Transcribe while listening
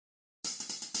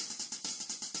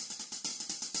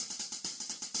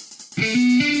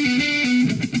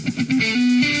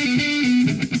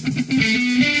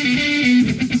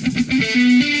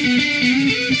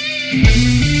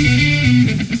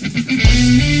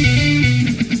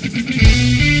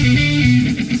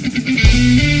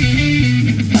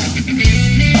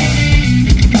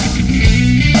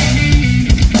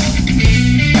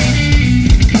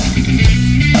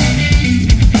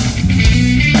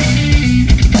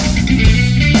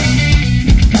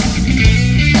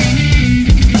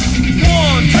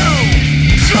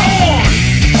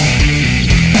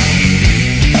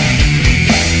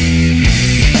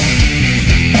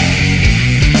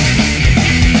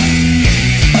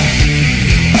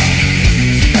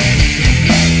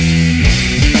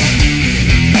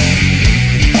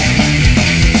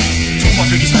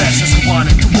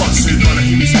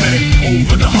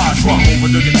Over the hard drum,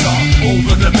 over the guitar,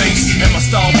 over the bass, and my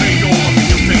style be all up in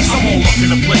your face. I'm all up in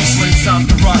the place when it's time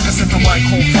to rock. I set the mic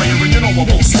on fire and you know I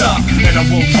won't stop. And I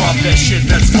won't drop that shit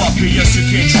that's floppy. Yes, you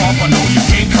can't drop, I know you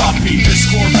can't copy. This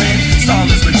Corban style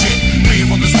is legit.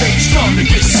 Being on the stage, time to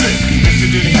get sick. If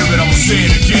you didn't hear it, I'ma say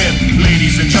it again.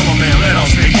 Ladies and gentlemen, let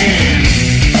us begin.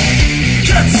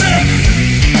 Get sick,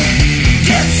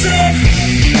 get sick,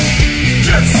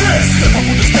 get sick. Step up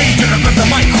on the stage and I grab the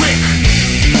mic quick.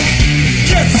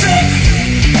 Get sick,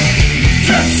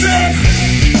 get sick,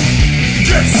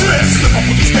 get sick. Step up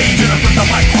on the stage and I grab the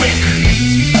mic quick.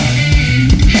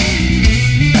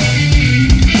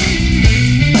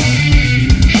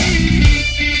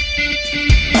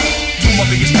 Two of my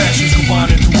biggest passions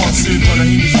combined into one. So you're gonna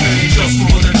hear me spinning just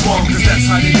over the drum, cause that's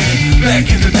how they did it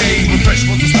back in the day. When fresh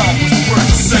was the style, was the word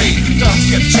to say. Times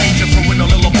kept changing from with a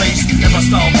little bass, and my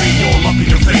style be all up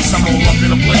in your face. I'm all up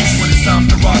in a place when it's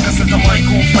time to rock. I set the mic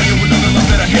on fire with a little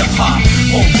bit of hip-hop.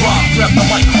 On drop, grab the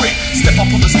mic quick, step up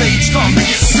on the stage, time to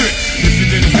get sick. If you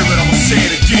didn't hear it, I'ma say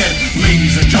it again.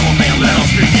 Ladies and gentlemen, let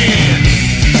us begin.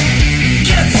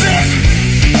 Get sick,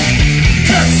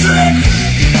 get sick,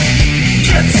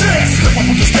 get sick. Step up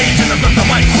on the stage and I grab the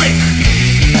mic quick.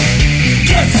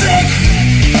 Get sick,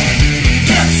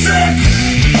 get sick,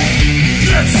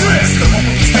 get sick. Step up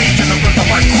on the stage and I grab the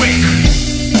mic quick.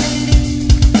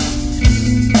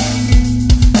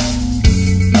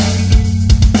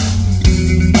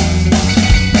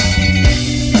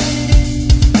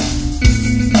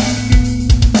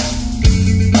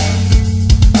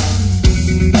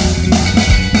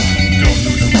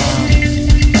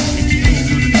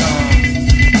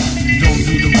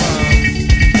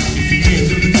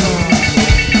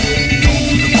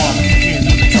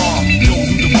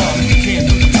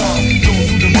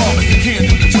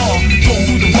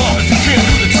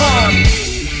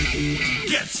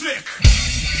 Get sick,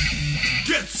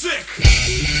 get sick,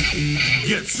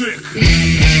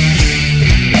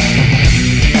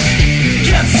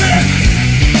 get sick,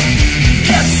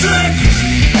 get sick,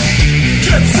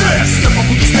 get sick. Step up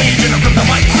on the stage and I grab the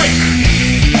mic quick.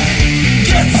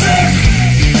 Get sick,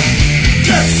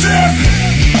 get sick,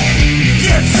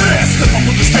 get sick. Step up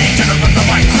on the stage and I grab the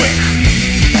mic quick.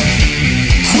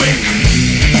 Quick,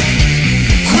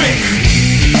 quick,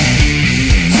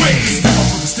 quick. Step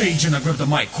up on the stage and I grab the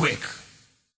mic quick.